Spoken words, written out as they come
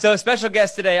So, special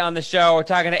guest today on the show, we're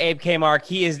talking to Abe Kmark.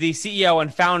 He is the CEO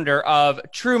and founder of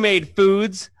True Made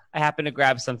Foods. I happened to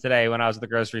grab some today when I was at the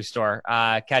grocery store.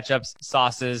 Ketchups,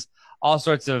 sauces, all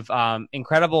sorts of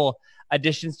incredible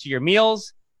additions to your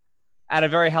meals at a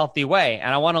very healthy way.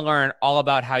 And I want to learn all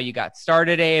about how you got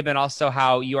started, Abe, and also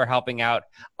how you are helping out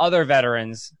other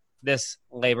veterans this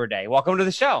Labor Day. Welcome to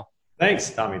the show. Thanks,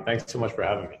 Tommy. Thanks so much for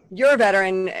having me. You're a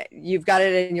veteran. You've got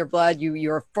it in your blood.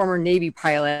 You're a former Navy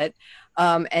pilot.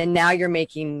 And now you're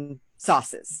making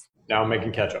sauces. Now I'm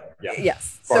making ketchup. Yeah.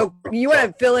 Yes. So you want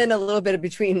to fill in a little bit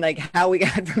between like how we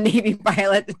got from Navy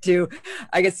pilot to,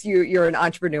 I guess you're an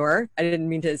entrepreneur. I didn't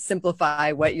mean to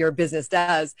simplify what your business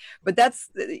does, but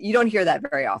you don't hear that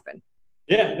very often.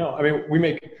 Yeah, no, I mean, we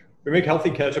make healthy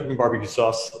ketchup and barbecue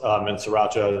sauce and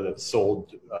sriracha that's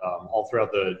sold all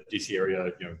throughout the DC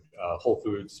area. Whole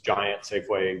Foods, Giant,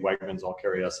 Safeway, Wegmans all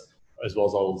carry us, as well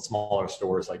as all the smaller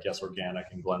stores like Yes Organic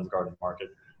and Glenn's Garden Market.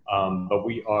 But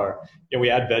we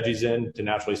add veggies in to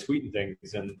naturally sweeten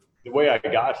things. And the way I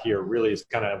got here really is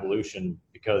kind of evolution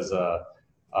because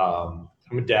I'm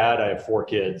a dad, I have 4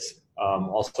 kids,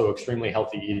 also extremely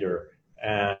healthy eater.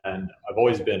 And I've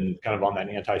always been kind of on that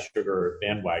anti-sugar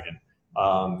bandwagon.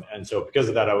 And so because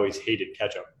of that, I always hated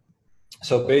ketchup.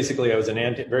 So basically I was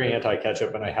very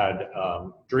anti-ketchup, and I had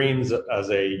dreams as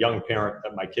a young parent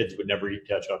that my kids would never eat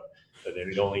ketchup, that they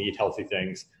would only eat healthy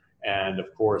things. And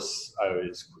of course,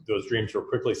 those dreams were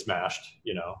quickly smashed,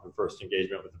 the first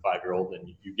engagement with the 5-year-old, and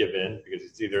you give in because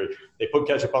it's either they put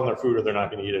ketchup on their food or they're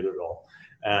not going to eat it at all.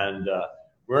 And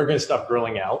we weren't going to stop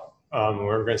grilling out. We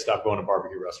weren't going to stop going to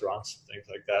barbecue restaurants, things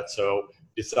like that. So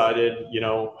decided,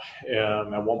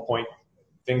 at one point,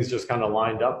 things just kind of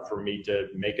lined up for me to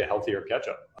make a healthier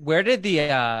ketchup. Where did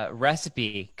the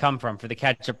recipe come from for the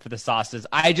ketchup for the sauces?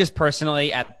 I just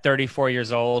personally, at 34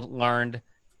 years old, learned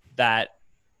that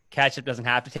ketchup doesn't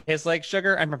have to taste like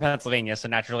sugar. I'm from Pennsylvania, so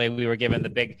naturally we were given the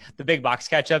big box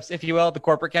ketchups, if you will, the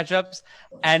corporate ketchups.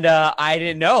 And I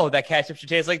didn't know that ketchup should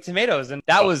taste like tomatoes. And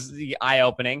that was the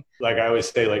eye-opening. Like I always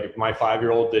say, like if my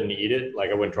 5-year-old didn't eat it, like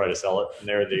I wouldn't try to sell it. And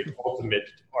they're the ultimate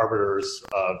arbiters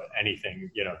of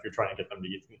anything, if you're trying to get them to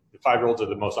eat. The 5-year-olds are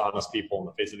the most honest people on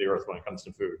the face of the earth when it comes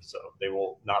to food. So they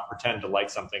will not pretend to like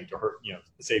something to hurt,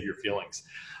 to save your feelings.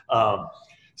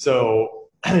 So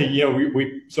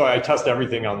I test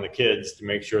everything on the kids to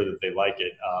make sure that they like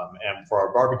it. And for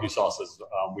our barbecue sauces,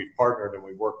 we've partnered and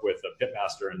we work with a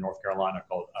pitmaster in North Carolina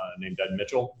named Ed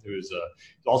Mitchell, who's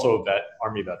also a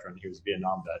Army veteran. He was a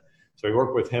Vietnam vet. So we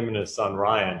worked with him and his son,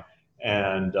 Ryan.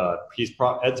 And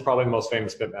Ed's probably the most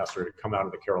famous pitmaster to come out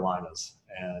of the Carolinas.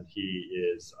 And he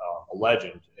is a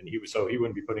legend. And he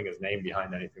wouldn't be putting his name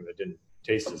behind anything that didn't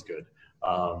taste as good.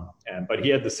 But he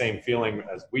had the same feeling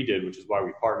as we did, which is why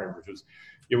we partnered, which was,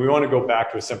 we want to go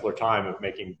back to a simpler time of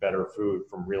making better food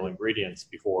from real ingredients.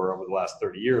 Before, over the last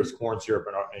 30 years, corn syrup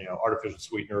and artificial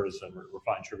sweeteners and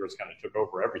refined sugars kind of took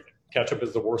over everything. Ketchup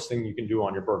is the worst thing you can do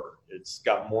on your burger. It's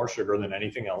got more sugar than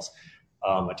anything else.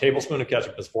 A tablespoon of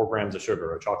ketchup has 4 grams of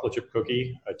sugar. A chocolate chip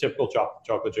cookie, a typical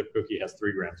chocolate chip cookie has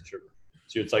 3 grams of sugar.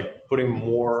 So it's like putting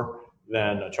more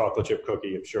than a chocolate chip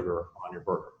cookie of sugar on your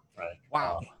burger, right?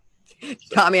 Wow.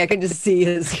 Tommy, I can just see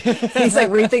he's like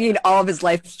rethinking all of his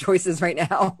life choices right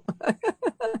now.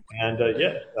 And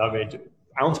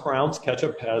ounce per ounce,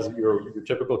 ketchup has your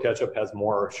typical ketchup has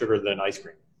more sugar than ice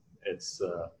cream. It's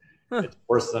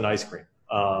worse than ice cream.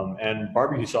 And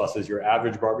barbecue sauces, your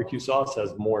average barbecue sauce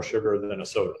has more sugar than a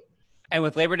soda. And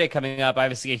with Labor Day coming up,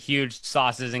 obviously a huge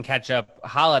sauces and ketchup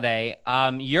holiday,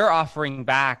 you're offering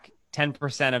back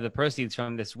 10% of the proceeds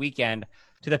from this weekend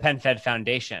to the PenFed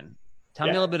Foundation. Tell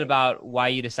me a little bit about why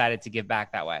you decided to give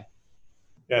back that way.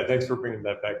 Yeah, thanks for bringing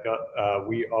that back up.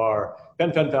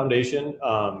 PenFed Foundation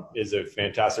is a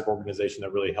fantastic organization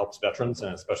that really helps veterans,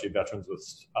 and especially veterans with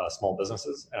small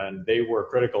businesses. And they were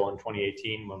critical in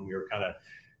 2018 when we were kind of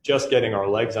just getting our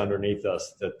legs underneath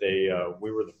us, that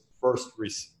we were the first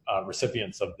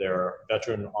recipients of their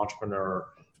Veteran Entrepreneur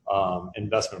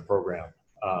Investment Program.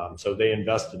 So they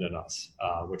invested in us,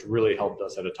 which really helped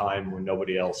us at a time when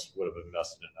nobody else would have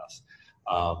invested in us.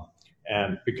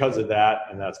 And because of that,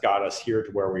 and that's got us here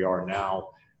to where we are now,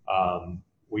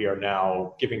 we are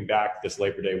now giving back this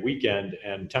Labor Day weekend,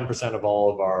 and 10% of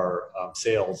all of our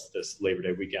sales this Labor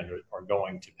Day weekend are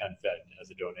going to PenFed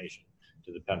as a donation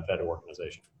to the PenFed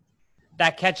organization.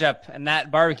 That ketchup and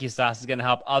that barbecue sauce is going to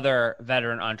help other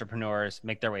veteran entrepreneurs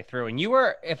make their way through. And you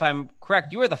were, if I'm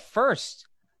correct, you were the first,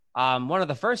 one of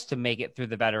the first to make it through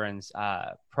the Veterans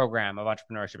Program of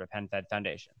Entrepreneurship at PenFed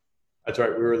Foundation. That's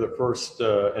right. We were the first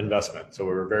investment. So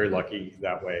we were very lucky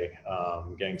that way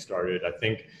getting started. I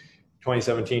think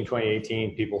 2017,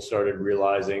 2018, people started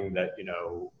realizing that,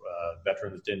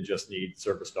 veterans didn't just need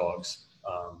service dogs,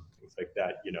 things like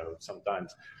that.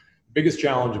 Sometimes the biggest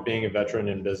challenge of being a veteran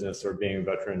in business or being a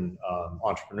veteran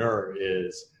entrepreneur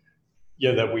is,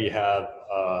 that we have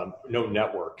no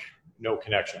network, no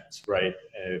connections, right?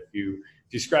 If you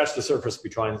scratch the surface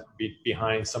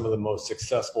behind some of the most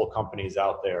successful companies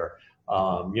out there,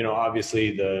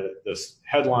 obviously the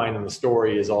headline and the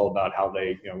story is all about how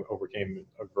they, overcame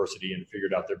adversity and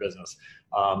figured out their business.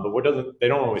 But what they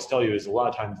don't always tell you is a lot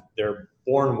of times they're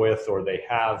born with, or they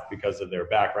have, because of their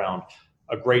background,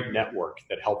 a great network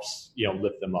that helps,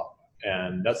 lift them up.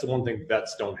 And that's the one thing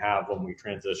vets don't have when we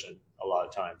transition a lot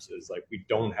of times, is like, we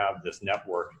don't have this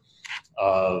network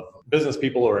of business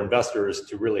people or investors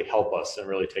to really help us and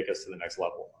really take us to the next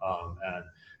level. And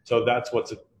so that's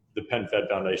what the PenFed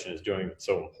Foundation is doing. That's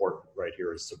so important right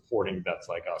here, is supporting vets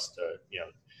like us to,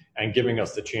 and giving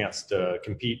us the chance to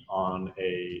compete on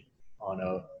a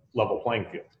level playing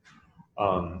field.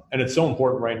 And it's so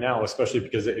important right now, especially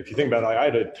because if you think about it, I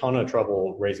had a ton of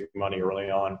trouble raising money early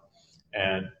on.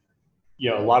 And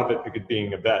a lot of it,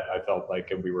 being a vet, I felt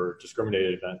like we were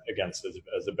discriminated against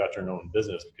as a veteran-owned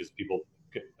business, because people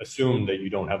assume that you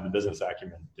don't have the business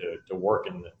acumen to work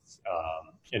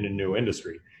in a new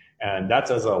industry. And that's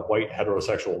as a white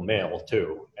heterosexual male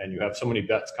too. And you have so many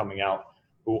vets coming out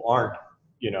who aren't,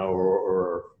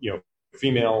 or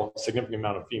female, significant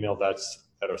amount of female vets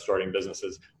that are starting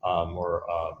businesses, or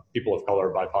people of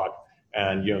color, BIPOC.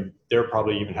 And, they're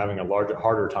probably even having a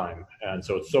harder time. And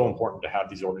so it's so important to have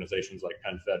these organizations like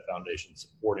PenFed Foundation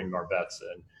supporting our vets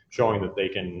and showing that they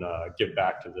can give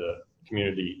back to the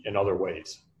community in other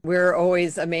ways. We're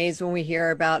always amazed when we hear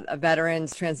about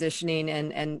veterans transitioning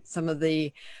and some of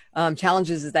the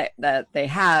challenges that they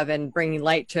have, and bringing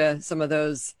light to some of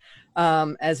those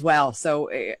as well. So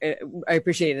I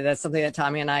appreciate it. That's something that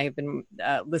Tommy and I have been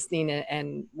listening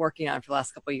and working on for the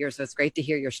last couple of years. So it's great to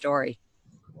hear your story.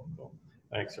 Cool.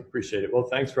 Thanks. Appreciate it. Well,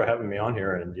 thanks for having me on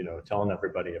here and, telling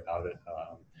everybody about it.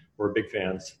 We're big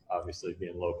fans, obviously,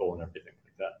 being local and everything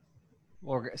like that.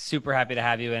 We're super happy to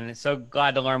have you, and so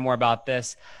glad to learn more about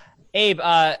this. Abe,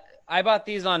 I bought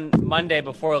these on Monday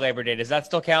before Labor Day. Does that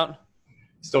still count?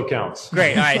 Still counts.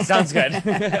 Great. All right. Sounds good.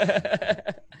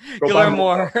 You'll learn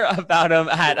more about them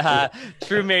at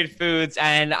True Made Foods,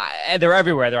 and they're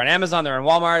everywhere. They're on Amazon. They're in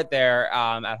Walmart. They're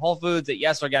at Whole Foods, at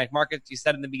Yes Organic Markets. You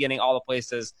said in the beginning, all the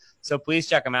places. So please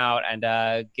check them out and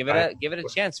give it a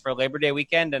chance for Labor Day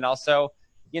weekend, and also,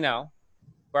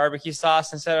 barbecue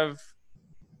sauce instead of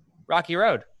Rocky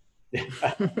Road.